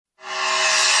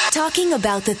Talking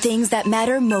about the things that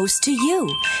matter most to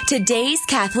you. Today's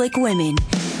Catholic Women.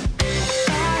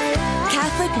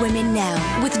 Catholic Women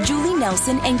Now with Julie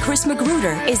Nelson and Chris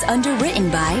Magruder is underwritten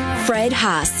by Fred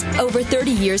Haas. Over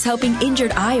 30 years helping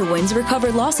injured Iowans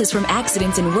recover losses from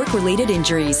accidents and work-related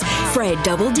injuries. Fred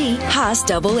Double D, Haas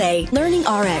Double A. Learning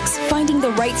RX, finding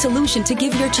the right solution to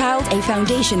give your child a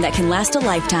foundation that can last a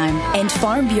lifetime. And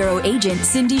Farm Bureau agent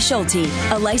Cindy Schulte,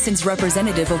 a licensed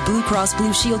representative of Blue Cross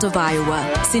Blue Shield of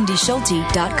Iowa.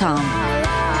 CindySchulte.com.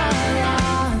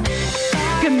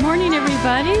 Good morning,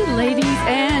 everybody, ladies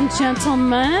and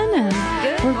gentlemen.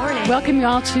 Good morning. Welcome you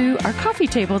all to our coffee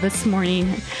table this morning.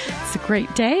 It's a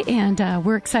great day, and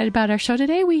we're excited about our show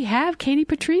today. We have Katie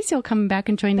Patrizio coming back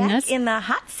and joining us. Back in the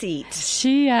hot seat.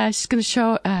 She's going to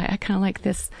show, I kind of like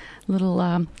this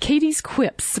little Katie's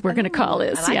Quips, we're going to call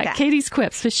this. I like that. Katie's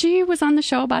Quips. So she was on the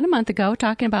show about a month ago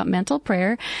talking about mental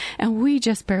prayer, and we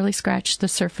just barely scratched the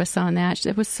surface on that.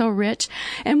 It was so rich.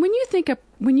 And when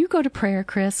you go to prayer,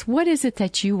 Chris, what is it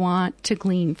that you want to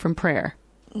glean from prayer?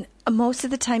 Most of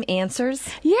the time, answers.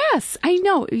 Yes, I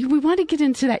know. We want to get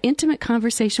into that intimate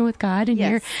conversation with God and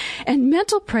Yes. and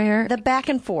mental prayer. The back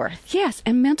and forth. Yes,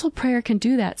 and mental prayer can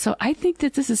do that. So I think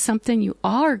that this is something you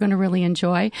all are going to really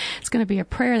enjoy. It's going to be a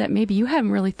prayer that maybe you haven't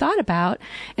really thought about,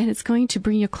 and it's going to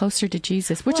bring you closer to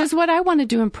Jesus, which is what I want to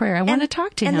do in prayer. I want to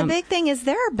talk to Him. And the big thing is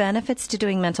there are benefits to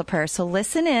doing mental prayer. So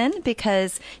listen in,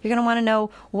 because you're going to want to know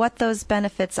what those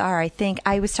benefits are. I think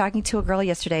I was talking to a girl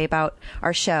yesterday about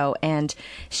our show, and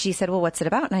she said, well, what's it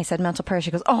about? And I said, mental prayer.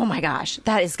 She goes, oh my gosh,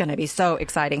 that is going to be so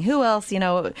exciting. Who else,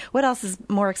 what else is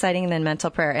more exciting than mental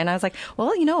prayer? And I was like,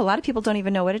 well, a lot of people don't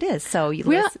even know what it is. So,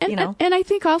 and I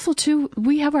think also, too,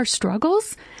 we have our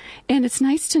struggles, and it's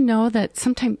nice to know that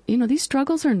sometimes, these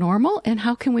struggles are normal, and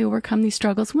how can we overcome these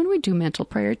struggles when we do mental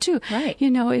prayer, too? Right.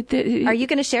 Are you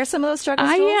going to share some of those struggles?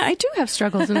 I do have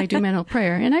struggles when I do mental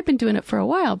prayer, and I've been doing it for a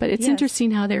while, but it's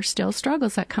interesting how there's still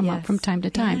struggles that come up from time to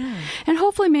time. Yeah. And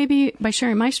hopefully maybe by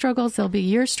sharing my struggles, there'll be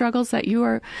your struggles that you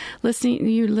are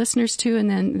you listeners to, and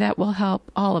then that will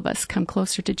help all of us come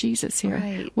closer to Jesus here.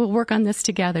 Right. We'll work on this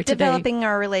together today. Developing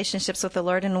our relationships with the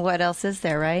Lord, and what else is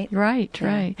there, right? Right.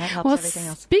 That helps everything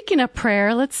else. Speaking of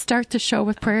prayer, let's start the show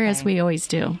with prayer as we always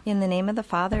do. In the name of the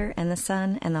Father, and the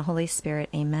Son, and the Holy Spirit.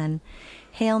 Amen.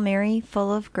 Hail Mary,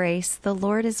 full of grace, the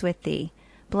Lord is with thee.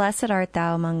 Blessed art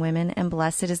thou among women, and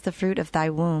blessed is the fruit of thy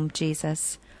womb,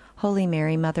 Jesus. Holy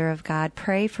Mary, Mother of God,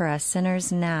 pray for us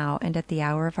sinners now and at the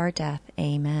hour of our death.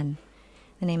 Amen.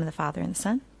 In the name of the Father, and the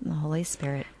Son, and the Holy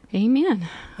Spirit. Amen.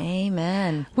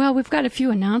 Amen. Well, we've got a few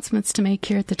announcements to make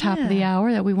here at the top of the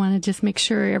hour that we want to just make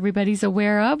sure everybody's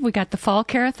aware of. We got the Fall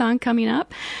Carathon coming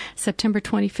up, September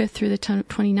 25th through the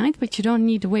 29th, but you don't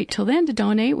need to wait till then to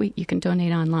donate. You can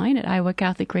donate online at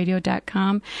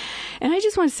iowacatholicradio.com. And I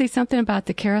just want to say something about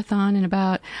the Carathon and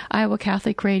about Iowa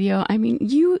Catholic Radio. I mean,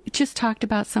 you just talked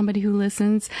about somebody who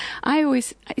listens.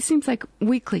 It seems like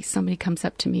weekly somebody comes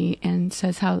up to me and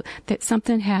says how that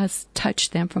something has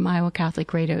touched them from Iowa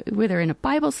Catholic Radio, whether in a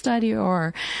Bible study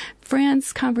or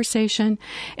friends conversation,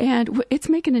 and it's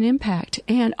making an impact.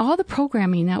 And all the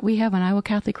programming that we have on Iowa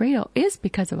Catholic Radio is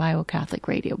because of Iowa Catholic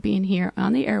Radio being here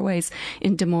on the airways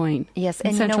in Des Moines. Yes,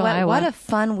 and Central Iowa. What a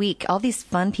fun week. All these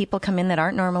fun people come in that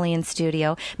aren't normally in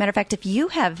studio. Matter of fact, if you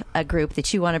have a group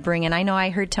that you want to bring in, I know I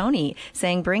heard Tony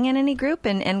saying bring in any group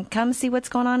and come see what's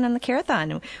going on the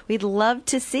Carathon. We'd love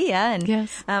to see you. And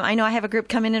yes. I know I have a group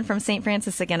coming in from St.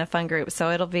 Francis again, a fun group.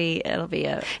 So it'll be a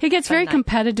It gets very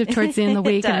competitive towards the end of the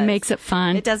week, and it makes it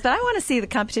fun. It does, but I want to see the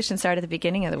competition start at the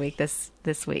beginning of the week this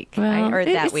week, well, or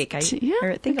that week.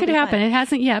 It could happen. It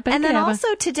hasn't yet, but and then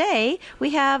also today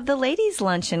we have the ladies'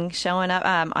 luncheon showing up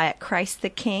at Christ the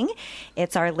King.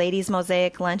 It's our ladies'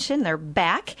 mosaic luncheon. They're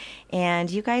back,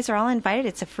 and you guys are all invited.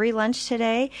 It's a free lunch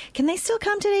today. Can they still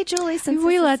come today, Julie? Since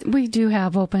we do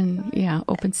have open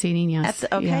seating. Yes.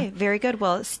 Okay, very good.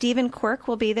 Well, Stephen Quirk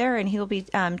will be there, and he will be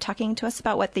talking to us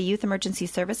about what the Youth Emergency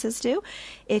Services do.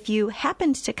 If you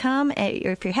happened to come, or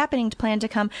if you're happening to plan to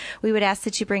come, we would ask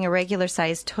that you bring a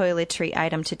regular-sized toiletry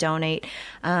item to donate,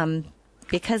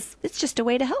 because it's just a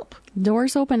way to help.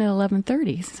 Doors open at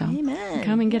 11:30, so Amen.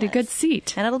 Come and get a good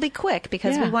seat. And it'll be quick,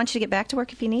 because we want you to get back to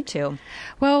work if you need to.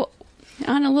 Well,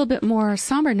 on a little bit more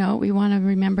somber note, we want to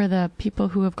remember the people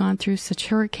who have gone through such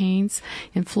hurricanes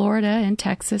in Florida and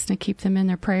Texas, and keep them in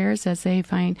their prayers as they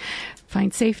find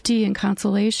safety and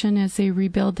consolation as they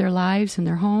rebuild their lives and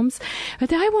their homes.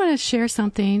 But I want to share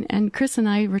something, and Chris and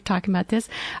I were talking about this,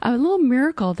 a little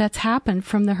miracle that's happened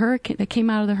from the hurricane that came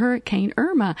out of the Hurricane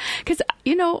Irma. Because,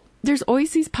 there's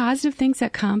always these positive things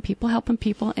that come, people helping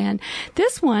people. And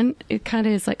this one, it kind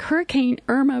of is like Hurricane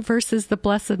Irma versus the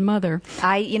Blessed Mother.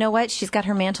 You know what? She's got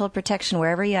her mantle of protection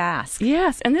wherever you ask.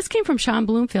 Yes, and this came from Sean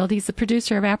Bloomfield. He's the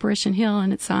producer of Apparition Hill,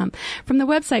 and it's from the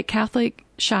website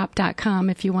CatholicShop.com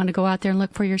if you want to go out there and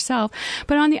look for yourself.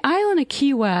 But on the island of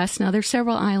Key West, now there's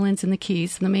several islands in the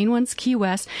Keys. The main one's Key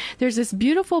West. There's this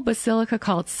beautiful basilica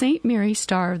called St. Mary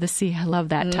Star of the Sea. I love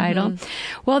that title.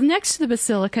 Well, next to the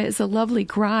basilica is a lovely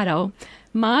grotto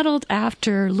modeled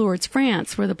after Lourdes,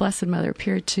 France, where the Blessed Mother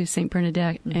appeared to St.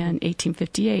 Bernadette in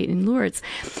 1858 in Lourdes.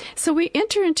 So we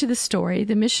enter into the story,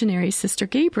 the missionary Sister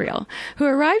Gabriel, who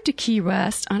arrived to Key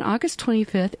West on August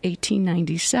 25th,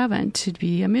 1897, to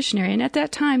be a missionary. And at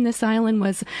that time, this island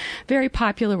was very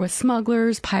popular with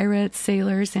smugglers, pirates,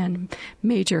 sailors, and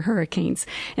major hurricanes.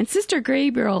 And Sister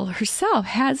Gabriel herself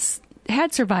had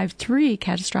survived 3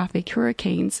 catastrophic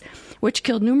hurricanes, which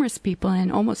killed numerous people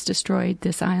and almost destroyed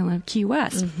this island of Key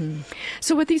West.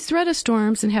 So with these threat of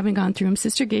storms and having gone through them,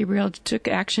 Sister Gabriel took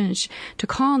action to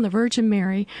call on the Virgin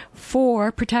Mary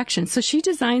for protection. So she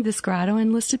designed this grotto and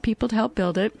enlisted people to help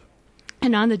build it.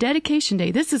 And on the dedication day,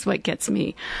 this is what gets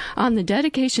me. On the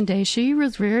dedication day, she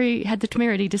had the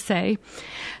temerity to say,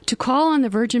 to call on the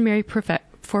Virgin Mary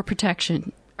for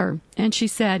protection. And she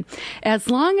said, as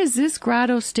long as this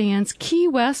grotto stands, Key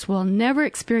West will never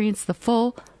experience the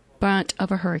full brunt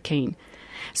of a hurricane.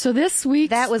 So this week...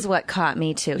 That was what caught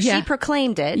me, too. Yeah. She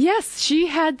proclaimed it. Yes, she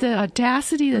had the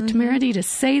audacity, the temerity to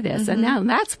say this. And now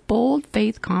that's bold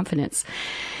faith confidence.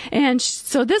 And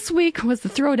so this week was the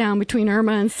throwdown between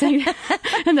Irma and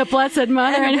and the Blessed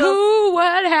Mother. And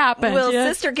what happened? Will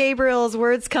Sister Gabriel's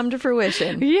words come to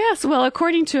fruition? Yes. Well,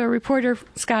 according to a reporter,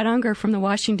 Scott Unger from the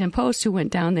Washington Post, who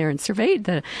went down there and surveyed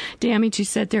the damage, he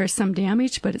said there is some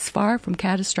damage, but it's far from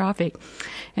catastrophic.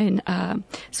 And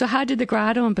so how did the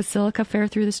grotto and basilica fare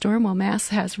through the storm? Well, Mass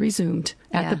has resumed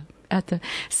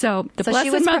so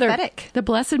Blessed Mother, prophetic. The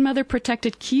Blessed Mother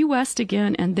protected Key West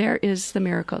again, and there is the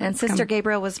miracle. And Sister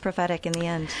Gabriel was prophetic in the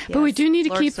end. Yes. But we do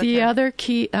need to keep the other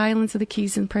islands of the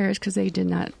Keys in prayers because they did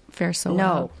not fare so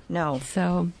well. No.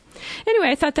 So anyway,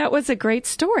 I thought that was a great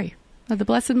story of the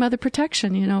Blessed Mother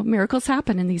protection. You know, miracles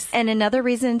happen in these. And another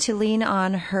reason to lean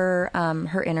on her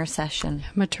intercession.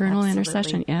 Maternal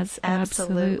intercession, yes,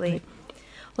 absolutely.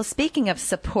 Well, speaking of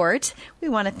support, we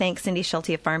want to thank Cindy Schulte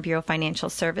of Farm Bureau Financial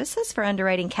Services for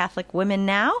underwriting Catholic Women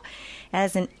Now.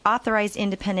 As an authorized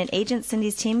independent agent,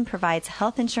 Cindy's team provides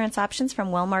health insurance options from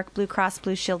Wellmark Blue Cross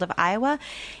Blue Shield of Iowa,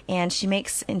 and she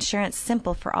makes insurance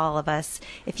simple for all of us.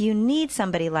 If you need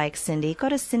somebody like Cindy, go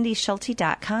to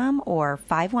cindyschulte.com or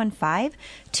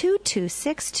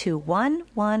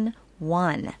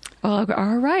 515-226-2111. Well,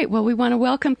 all right. Well, we want to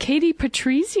welcome Katie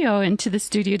Patrizio into the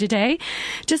studio today.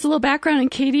 Just a little background on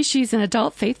Katie. She's an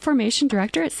adult faith formation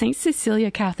director at St. Cecilia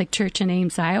Catholic Church in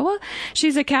Ames, Iowa.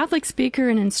 She's a Catholic speaker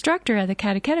and instructor at the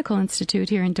Catechetical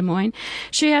Institute here in Des Moines.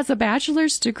 She has a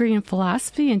bachelor's degree in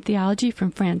philosophy and theology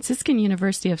from Franciscan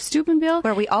University of Steubenville,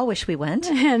 where we all wish we went,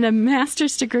 and a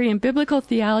master's degree in biblical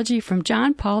theology from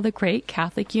John Paul the Great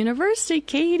Catholic University.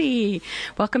 Katie,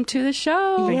 welcome to the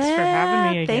show. Thanks for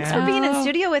having me again. Thanks for being in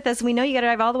studio with us. We know you got to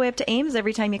drive all the way up to Ames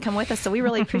every time you come with us, so we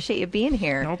really appreciate you being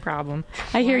here. No problem.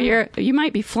 I hear you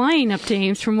might be flying up to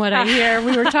Ames from what I hear.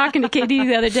 We were talking to Katie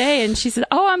the other day, and she said,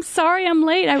 "Oh, I'm sorry I'm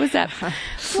late. I was at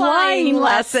flying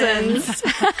lessons."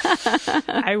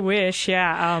 I wish,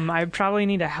 yeah. I probably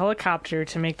need a helicopter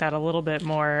to make that a little bit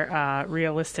more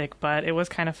realistic, but it was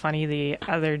kind of funny the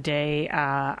other day.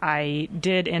 I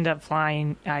did end up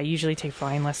flying. I usually take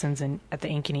flying lessons at the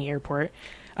Ankeny Airport.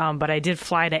 But I did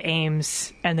fly to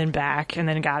Ames and then back, and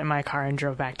then got in my car and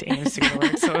drove back to Ames to go to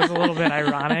work. So it was a little bit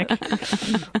ironic.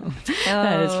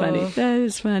 That is funny. That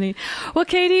is funny. Well,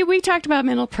 Katie, we talked about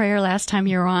mental prayer last time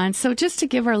you were on. So just to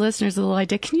give our listeners a little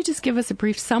idea, can you just give us a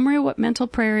brief summary of what mental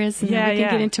prayer is, and then we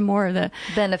can get into more of the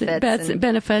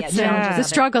benefits and the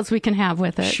struggles we can have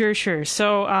with it. Sure.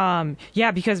 So,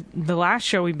 because the last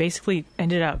show we basically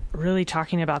ended up really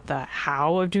talking about the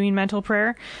how of doing mental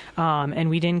prayer, and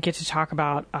we didn't get to talk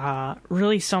about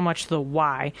really so much the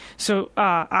why. So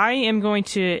I am going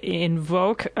to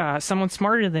invoke someone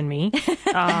smarter than me,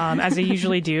 as I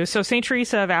usually do. So St.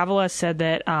 Teresa of Avila said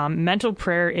that mental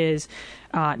prayer is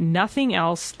nothing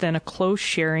else than a close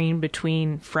sharing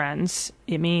between friends.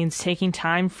 It means taking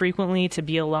time frequently to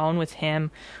be alone with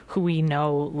Him who we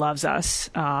know loves us.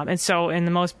 And so in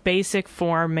the most basic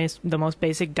form, the most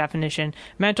basic definition,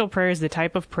 mental prayer is the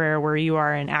type of prayer where you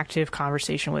are in active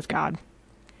conversation with God.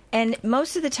 And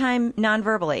most of the time,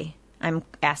 non-verbally, I'm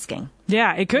asking.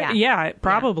 Yeah, it could. Yeah,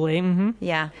 probably. Yeah. Mm-hmm.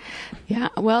 Yeah.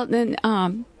 Well, then,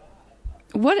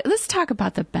 let's talk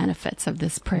about the benefits of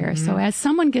this prayer. So as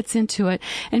someone gets into it,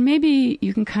 and maybe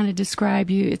you can kind of describe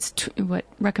it's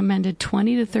recommended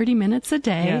 20 to 30 minutes a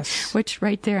day, Yes. which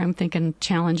right there I'm thinking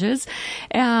challenges.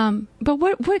 But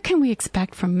what can we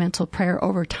expect from mental prayer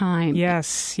over time?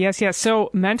 Yes. So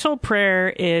mental prayer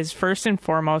is first and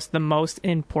foremost the most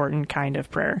important kind of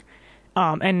prayer.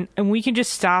 And we can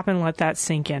just stop and let that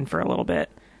sink in for a little bit.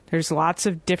 There's lots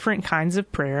of different kinds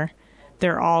of prayer.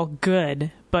 They're all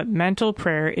good, but mental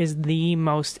prayer is the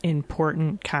most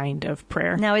important kind of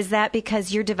prayer. Now, is that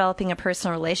because you're developing a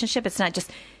personal relationship? It's not just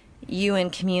you in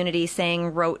community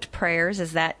saying rote prayers.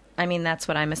 That's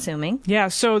what I'm assuming. Yeah,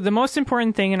 so the most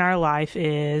important thing in our life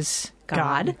is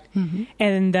God. Mm-hmm.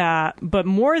 And but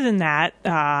more than that,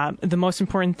 the most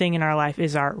important thing in our life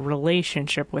is our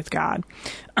relationship with God.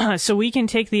 So we can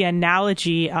take the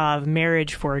analogy of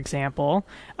marriage, for example.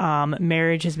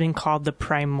 Marriage has been called the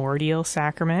primordial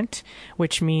sacrament,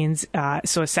 which means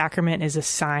so a sacrament is a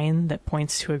sign that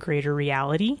points to a greater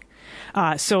reality.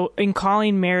 So in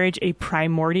calling marriage a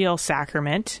primordial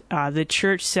sacrament, the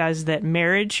church says that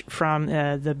marriage from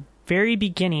the very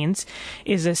beginnings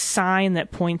is a sign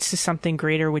that points to something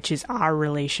greater, which is our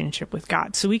relationship with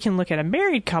God. So we can look at a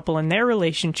married couple and their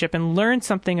relationship and learn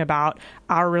something about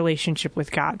our relationship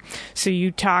with God. So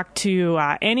you talk to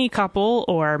any couple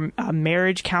or a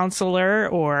marriage counselor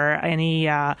or any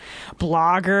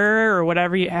blogger or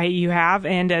whatever you have,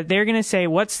 and they're going to say,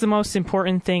 what's the most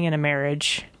important thing in a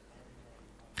marriage?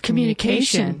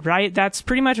 Communication. Right? That's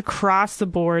pretty much across the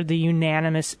board the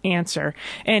unanimous answer.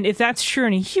 And if that's true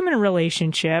in a human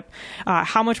relationship,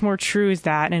 how much more true is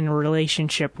that in a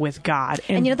relationship with God?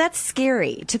 And that's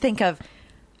scary to think of.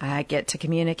 I get to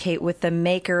communicate with the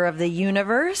maker of the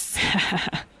universe.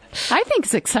 I think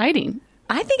it's exciting.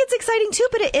 I think it's exciting too,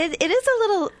 but it is a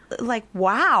little like,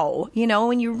 wow,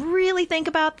 when you really think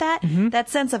about that, that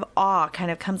sense of awe kind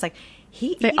of comes like,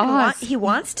 he wants to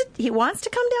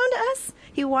come down to us.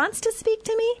 He wants to speak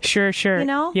to me. Sure.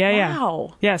 Yeah.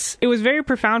 Wow. Yes. It was very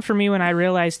profound for me when I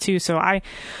realized too. So I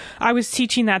was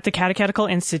teaching at the Catechetical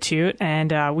Institute,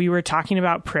 and we were talking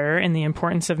about prayer and the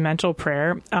importance of mental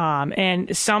prayer.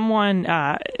 And someone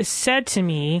said to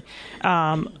me,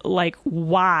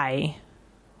 why?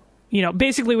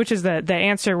 Basically, which is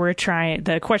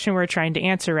the question we're trying to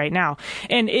answer right now.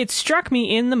 And it struck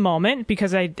me in the moment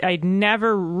because I'd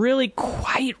never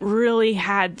really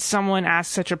had someone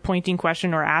ask such a pointing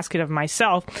question or ask it of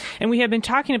myself. And we have been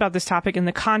talking about this topic in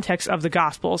the context of the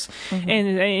Gospels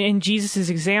and in Jesus'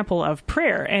 example of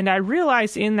prayer. And I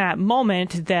realized in that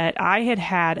moment that I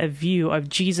had a view of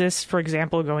Jesus, for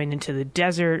example, going into the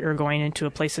desert or going into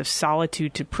a place of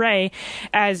solitude to pray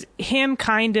as him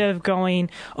kind of going,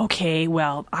 okay,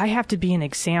 well, I have to be an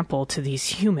example to these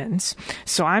humans,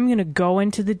 so I'm going to go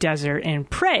into the desert and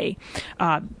pray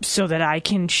so that I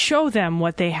can show them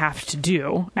what they have to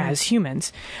do as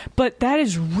humans. But that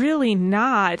is really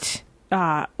not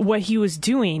what he was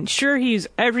doing. Sure,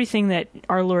 everything that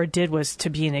our Lord did was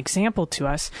to be an example to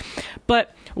us,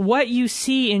 but what you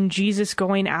see in Jesus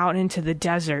going out into the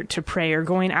desert to pray or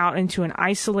going out into an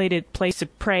isolated place to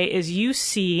pray is you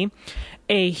see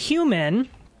a human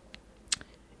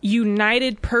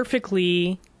united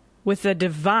perfectly with the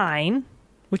divine,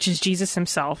 which is Jesus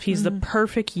himself. He's the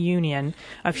perfect union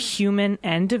of human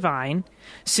and divine.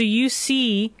 So you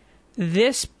see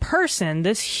this person,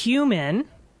 this human,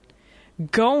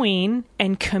 going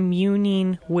and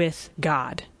communing with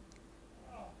God.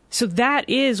 So that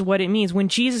is what it means. When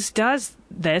Jesus does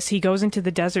this, he goes into the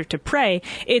desert to pray.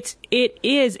 It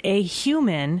is a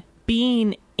human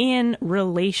being in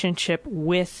relationship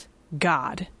with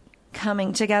God.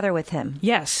 Coming together with him.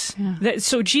 Yes. Yeah.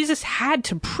 So Jesus had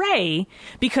to pray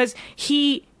because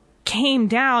he came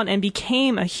down and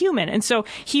became a human. And so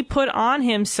he put on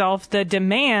himself the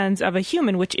demands of a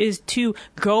human, which is to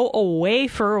go away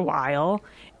for a while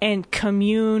and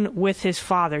commune with his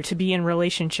Father, to be in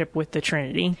relationship with the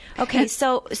Trinity. Okay,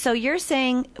 so you're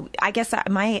saying, I guess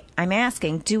I'm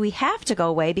asking, do we have to go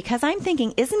away? Because I'm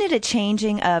thinking, isn't it a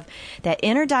changing of that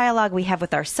inner dialogue we have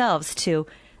with ourselves to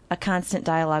a constant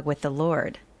dialogue with the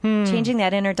Lord? Changing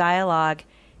that inner dialogue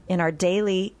in our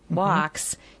daily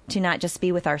walks to not just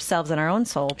be with ourselves and our own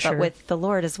soul, but with the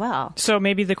Lord as well. So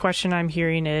maybe the question I'm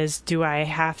hearing is, do you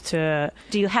have to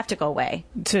go away?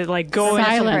 To go into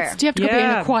silence. Do you have to go be in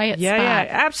a quiet spot? Yeah,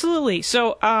 absolutely.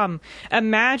 So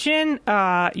imagine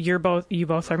you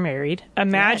both are married.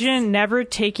 Imagine never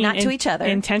taking not to each other.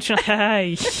 Intentional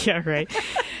yeah, right.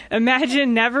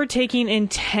 Imagine never taking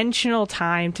intentional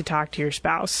time to talk to your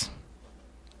spouse.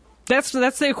 That's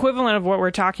the equivalent of what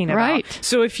we're talking about. Right.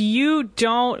 So if you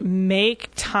don't make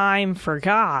time for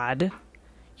God,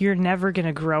 you're never going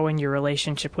to grow in your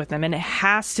relationship with him. And it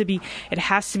has to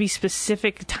be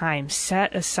specific time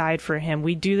set aside for him.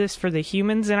 We do this for the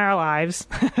humans in our lives,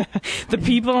 the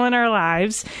people in our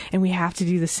lives, and we have to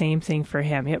do the same thing for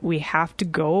him. We have to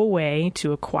go away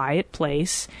to a quiet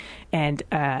place and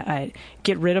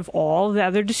get rid of all the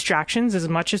other distractions as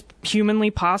much as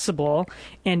humanly possible,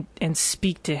 and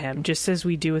speak to him just as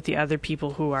we do with the other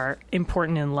people who are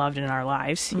important and loved in our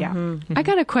lives. Yeah. Mm-hmm. I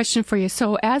got a question for you.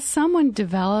 So as someone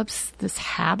develops this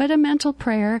habit of mental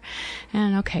prayer,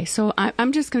 and okay, so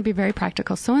I'm just going to be very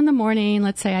practical. So in the morning,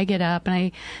 let's say I get up and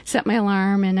I set my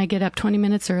alarm and I get up 20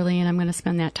 minutes early and I'm going to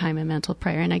spend that time in mental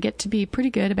prayer, and I get to be pretty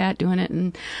good about doing it,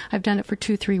 and I've done it for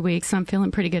 2-3 weeks, so I'm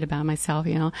feeling pretty good about myself,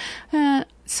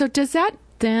 so does that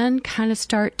then kind of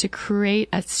start to create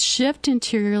a shift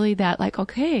interiorly that, like,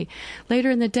 okay, later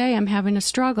in the day I'm having a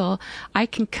struggle, I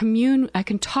can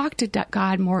talk to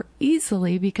God more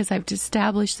easily because I've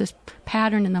established this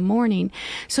pattern in the morning.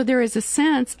 So there is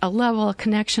a level of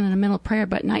connection in a mental prayer,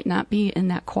 but might not be in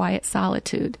that quiet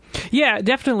solitude. Yeah,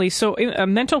 definitely. So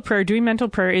doing mental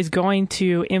prayer is going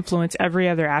to influence every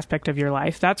other aspect of your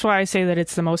life. That's why I say that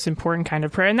it's the most important kind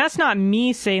of prayer. And that's not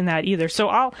me saying that either. So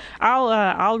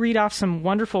I'll read off some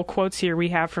wonderful quotes here we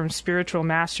have from spiritual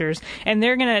masters, and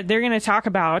they're gonna talk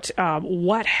about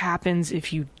what happens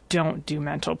if you don't do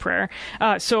mental prayer.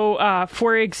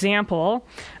 For example,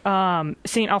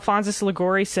 St. Alphonsus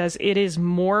Liguori says, it is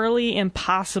morally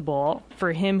impossible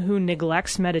for him who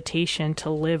neglects meditation to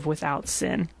live without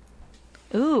sin.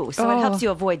 Ooh, so it helps you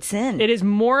avoid sin. It is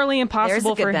morally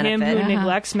impossible for him who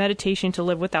neglects meditation to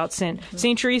live without sin. Mm-hmm.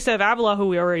 St. Teresa of Avila, who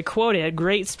we already quoted, a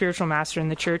great spiritual master in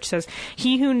the church, says,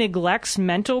 he who neglects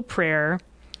mental prayer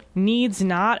needs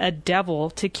not a devil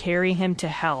to carry him to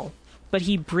hell, but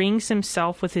he brings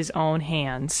himself with his own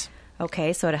hands.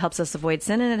 Okay, so it helps us avoid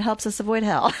sin and it helps us avoid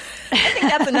hell. I think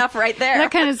that's enough right there.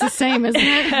 That kind of is the same, isn't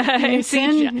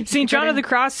it? St. John of the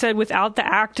Cross said, without the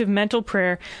act of mental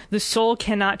prayer, the soul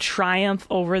cannot triumph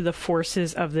over the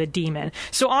forces of the demon.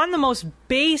 So on the most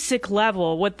basic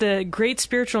level, what the great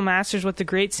spiritual masters, what the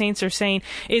great saints are saying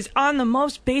is, on the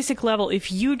most basic level,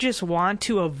 if you just want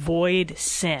to avoid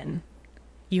sin,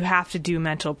 you have to do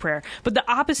mental prayer. But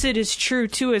the opposite is true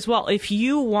too as well. If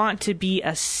you want to be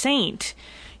a saint,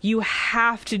 you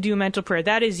have to do mental prayer.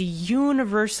 That is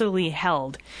universally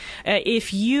held.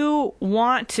 If you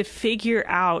want to figure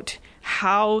out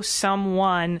how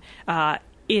someone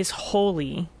is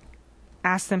holy,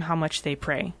 ask them how much they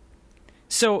pray.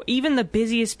 So even the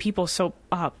busiest people,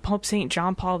 Pope St.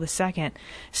 John Paul II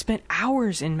spent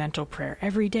hours in mental prayer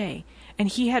every day. And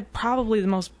he had probably the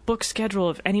most booked schedule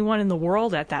of anyone in the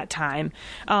world at that time.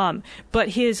 But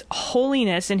his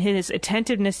holiness and his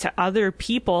attentiveness to other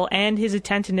people, and his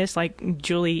attentiveness, like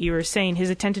Julie, you were saying,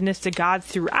 his attentiveness to God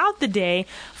throughout the day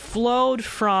flowed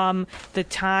from the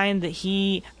time that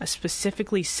he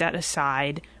specifically set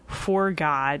aside for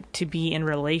God to be in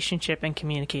relationship and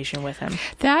communication with him.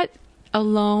 That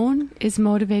alone is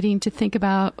motivating to think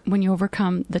about when you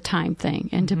overcome the time thing,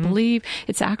 and to believe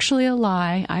it's actually a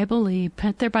lie, I believe,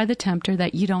 put there by the tempter,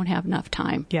 that you don't have enough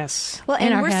time. Yes. Well,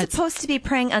 and we're supposed to be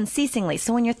praying unceasingly.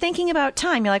 So when you're thinking about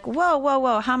time, you're like,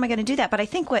 whoa, how am I going to do that? But I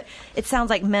think what it sounds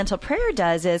like mental prayer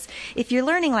does is, if you're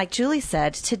learning, like Julie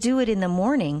said, to do it in the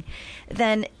morning,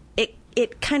 then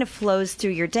it kind of flows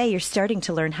through your day. You're starting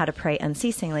to learn how to pray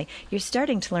unceasingly. You're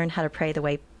starting to learn how to pray the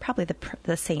way probably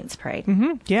the saints pray.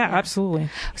 Mm-hmm. Yeah, absolutely.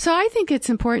 So I think it's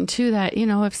important, too, that,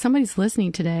 if somebody's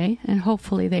listening today, and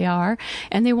hopefully they are,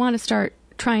 and they want to start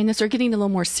trying this or getting a little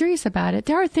more serious about it,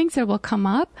 there are things that will come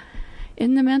up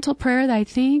in the mental prayer that I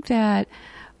think that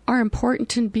are important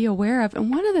to be aware of.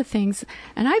 And one of the things,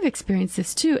 and I've experienced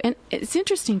this too, and it's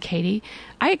interesting, Katie,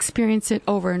 I experience it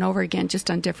over and over again, just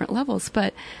on different levels,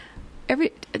 but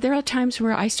there are times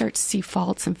where I start to see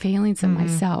faults and failings in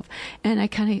myself, and I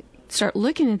kind of start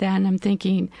looking at that, and I'm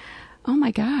thinking, oh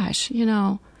my gosh,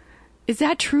 is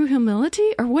that true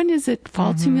humility? Or when is it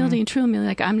false humility and true humility?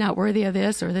 Like, I'm not worthy of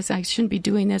this, or this, I shouldn't be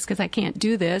doing this because I can't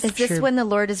do this. Is this when the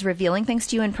Lord is revealing things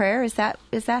to you in prayer? Is that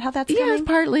how that's coming? Yeah,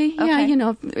 partly. Okay.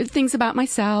 Yeah, things about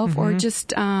myself, or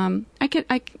just, I can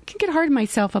get hard on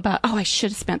myself about, I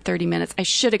should have spent 30 minutes. I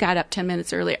should have got up 10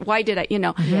 minutes earlier. Why did I,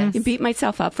 Yes. beat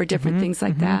myself up for different things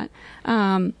like that.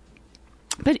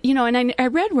 But, and I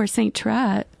read where St.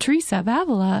 Teresa of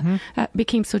Avila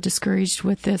became so discouraged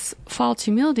with this false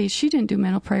humility, she didn't do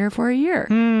mental prayer for a year.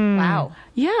 Wow.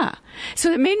 Yeah.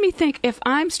 So it made me think, if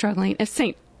I'm struggling, if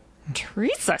St.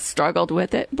 Teresa struggled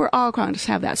with it, we're all going to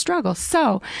have that struggle.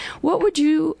 So what would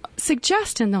you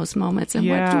suggest in those moments, and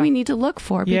what do we need to look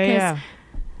for? Because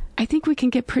I think we can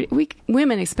get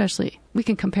women especially, we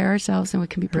can compare ourselves and we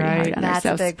can be pretty hard on That's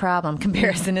ourselves. a big problem.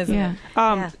 Comparison, isn't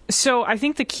Yeah. it? So I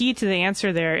think the key to the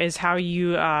answer there is how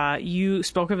you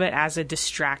spoke of it as a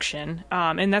distraction,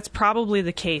 and that's probably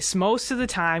the case most of the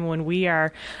time when we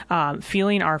are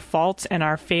feeling our faults and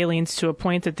our failings to a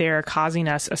point that they are causing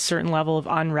us a certain level of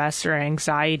unrest or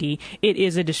anxiety. It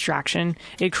is a distraction.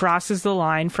 It crosses the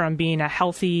line from being a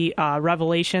healthy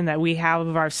revelation that we have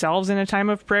of ourselves in a time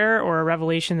of prayer, or a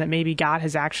revelation that maybe God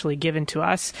has actually given to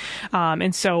us.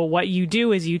 And so what you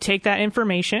do is you take that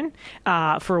information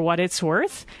for what it's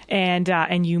worth,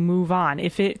 and you move on.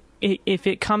 If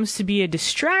it comes to be a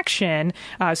distraction,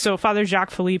 so Father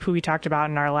Jacques Philippe, who we talked about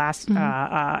in our last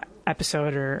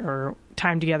episode or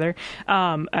time together,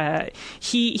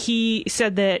 he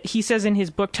says in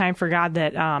his book Time for God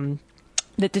that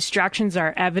that distractions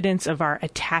are evidence of our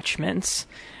attachments,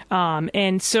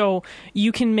 and so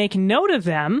you can make note of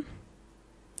them.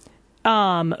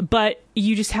 But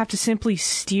you just have to simply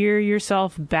steer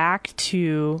yourself back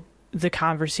to the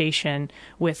conversation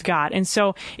with God. And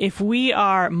so if we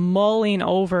are mulling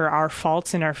over our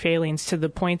faults and our failings to the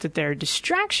point that they're a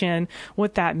distraction,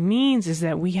 what that means is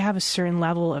that we have a certain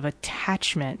level of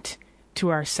attachment to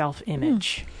our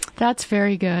self-image. That's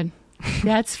very good.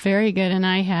 That's very good, and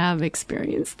I have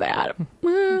experienced that.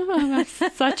 I'm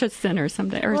such a sinner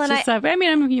someday. Or Well, it's just, I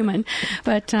mean, I'm human,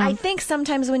 but I think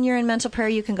sometimes when you're in mental prayer,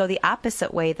 you can go the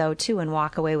opposite way, though, too, and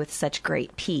walk away with such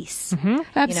great peace.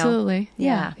 absolutely,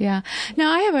 Yeah. yeah.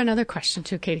 Now, I have another question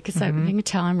too, Katie, because you can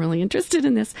tell I'm really interested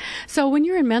in this. So, when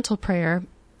you're in mental prayer,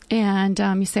 and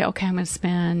you say, "Okay, I'm going to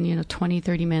spend 20,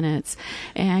 30 minutes,"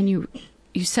 and you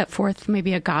set forth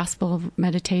maybe a gospel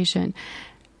meditation.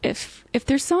 If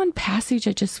there's some passage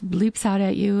that just leaps out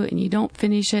at you and you don't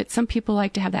finish it, some people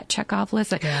like to have that check off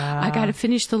list, like, I got to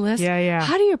finish the list. Yeah.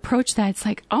 How do you approach that? It's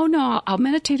like, oh no, I'll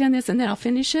meditate on this and then I'll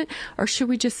finish it. Or should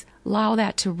we just allow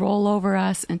that to roll over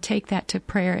us and take that to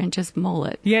prayer and just mull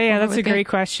it? Yeah, that's a great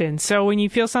question. So when you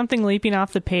feel something leaping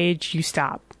off the page, you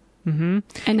stop. And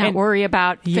not worry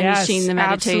about finishing the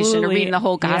meditation absolutely. or reading the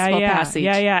whole gospel passage.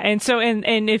 Yeah. And so,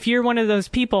 and if you're one of those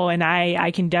people, and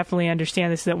I can definitely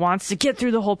understand this, that wants to get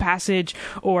through the whole passage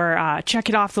or check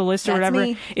it off the list or That's whatever,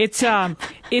 me. it's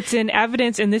an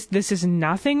evidence, and this is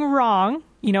nothing wrong.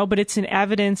 But it's an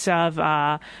evidence of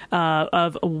a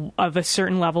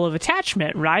certain level of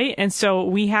attachment, right? And so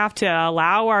we have to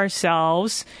allow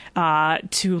ourselves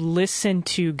to listen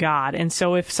to God. And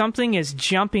so if something is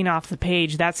jumping off the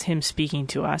page, that's Him speaking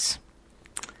to us.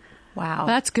 Wow.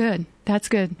 That's good.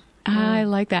 I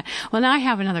like that. Well, now I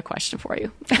have another question for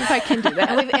you, if I can do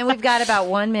that. and we've got about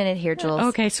 1 minute here, Jules.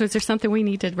 Okay, so is there something we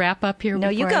need to wrap up here? No,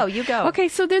 you go. Okay,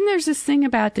 so then there's this thing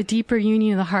about the deeper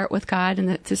union of the heart with God, and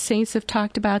the saints have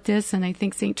talked about this, and I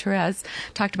think St. Therese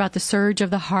talked about the surge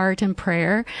of the heart in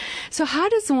prayer. So how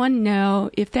does one know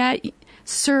if that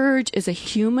surge is a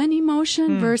human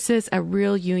emotion versus a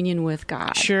real union with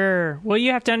God? Sure. Well,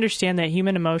 you have to understand that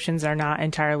human emotions are not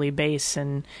entirely base,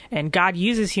 and God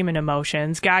uses human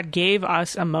emotions. God gave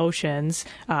us emotions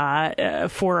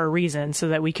for a reason, so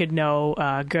that we could know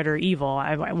good or evil.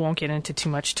 I won't get into too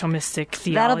much Thomistic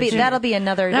theology. That'll be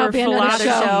another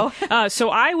show. So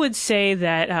I would say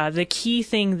that the key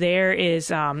thing there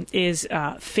is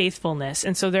faithfulness.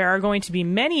 And so there are going to be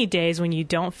many days when you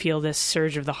don't feel this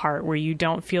surge of the heart, where you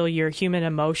don't feel your human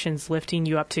emotions lifting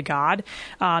you up to God,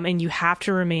 and you have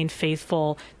to remain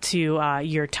faithful to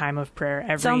your time of prayer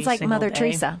every Sounds like single Mother day.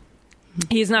 Teresa.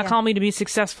 He has not called me to be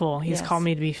successful. He's Yes. called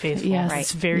me to be faithful. Yes.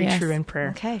 It's very Yes. true in prayer.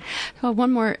 Okay. Well,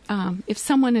 one more. If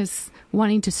someone is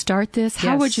wanting to start this,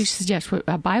 how Yes. would you suggest?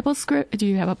 A Bible script? Do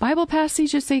you have a Bible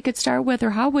passage that they could start with,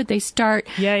 or how would they start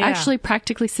actually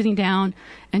practically sitting down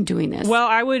and doing this? Well,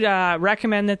 I would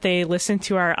recommend that they listen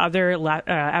to our other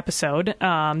episode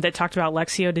that talked about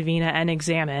Lectio Divina and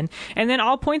Examine. And then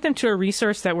I'll point them to a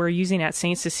resource that we're using at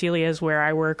St. Cecilia's, where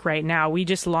I work right now. We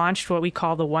just launched what we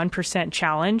call the 1%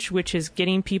 Challenge, which is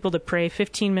getting people to pray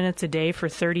 15 minutes a day for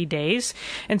 30 days.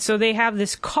 And so they have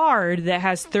this card that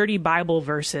has 30 Bible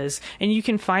verses, and you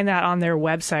can find that on their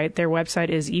website. Their website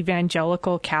is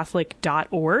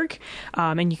evangelicalcatholic.org.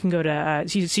 And you can go to,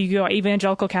 so you go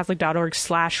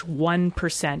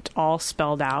evangelicalcatholic.org/1%, all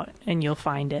spelled out, and you'll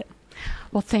find it.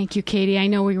 Well, thank you, Katie. I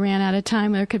know we ran out of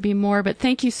time. There could be more, but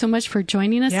thank you so much for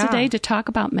joining us today to talk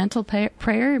about mental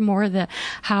prayer, more of the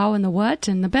how and the what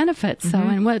and the benefits. So,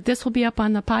 and what this will be up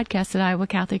on the podcast at Iowa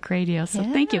Catholic Radio. So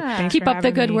thank you. Thanks Keep for up the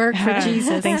having good me. work for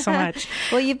Jesus. Thanks so much.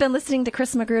 Well, you've been listening to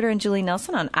Chris Magruder and Julie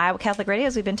Nelson on Iowa Catholic Radio,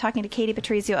 as we've been talking to Katie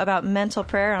Patrizio about mental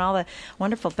prayer and all the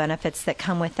wonderful benefits that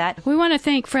come with that. We want to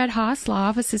thank Fred Haas, Law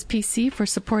Offices PC, for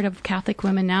support of Catholic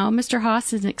Women Now. Mr.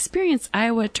 Haas is an experienced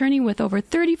Iowa attorney with over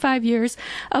 35 years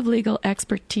of legal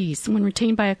expertise. When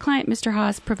retained by a client, Mr.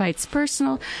 Haas provides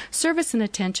personal service and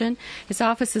attention. His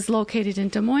office is located in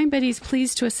Des Moines, but he's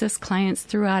pleased to assist clients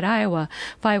throughout Iowa.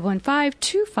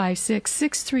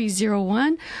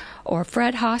 515-256-6301 or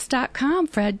FredHaas.com.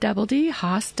 Fred double D,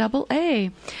 Haas double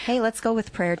A. Hey, let's go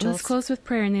with prayer, Jules. Let's close with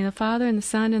prayer. In the name of the Father, and the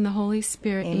Son, and the Holy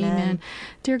Spirit. Amen.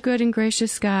 Dear good and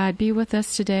gracious God, be with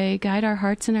us today. Guide our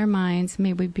hearts and our minds.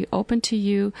 May we be open to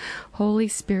you. Holy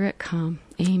Spirit, come.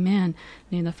 Amen. In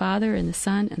the name of the Father, and the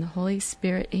Son, and the Holy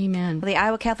Spirit. Amen. Well, the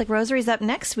Iowa Catholic Rosary is up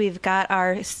next. We've got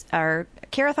our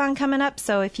Carathon coming up,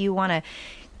 so if you want to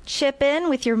chip in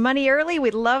with your money early,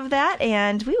 we'd love that.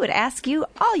 And we would ask you,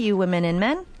 all you women and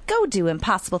men, go do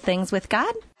impossible things with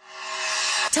God.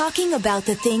 Talking about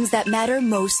the things that matter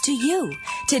most to you.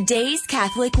 Today's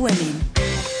Catholic Women.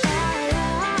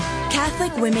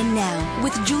 Catholic Women Now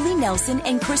with Julie Nelson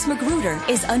and Chris Magruder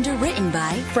is underwritten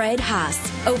by Fred Haas.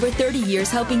 Over 30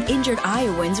 years helping injured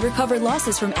Iowans recover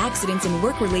losses from accidents and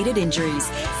work-related injuries.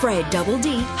 Fred double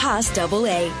D, Haas double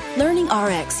A. Learning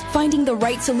RX, finding the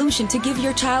right solution to give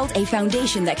your child a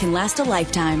foundation that can last a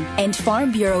lifetime. And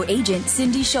Farm Bureau agent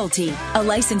Cindy Schulte, a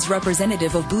licensed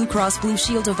representative of Blue Cross Blue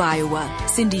Shield of Iowa.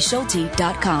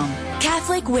 CindySchulte.com.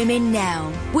 Catholic Women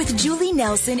Now with Julie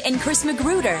Nelson and Chris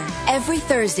Magruder every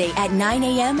Thursday at 9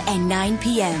 a.m. and 9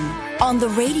 p.m. on the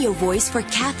radio voice for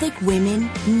Catholic Women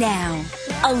Now.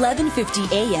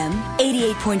 1150 a.m.,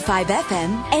 88.5 FM,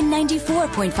 and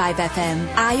 94.5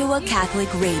 FM, Iowa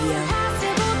Catholic Radio.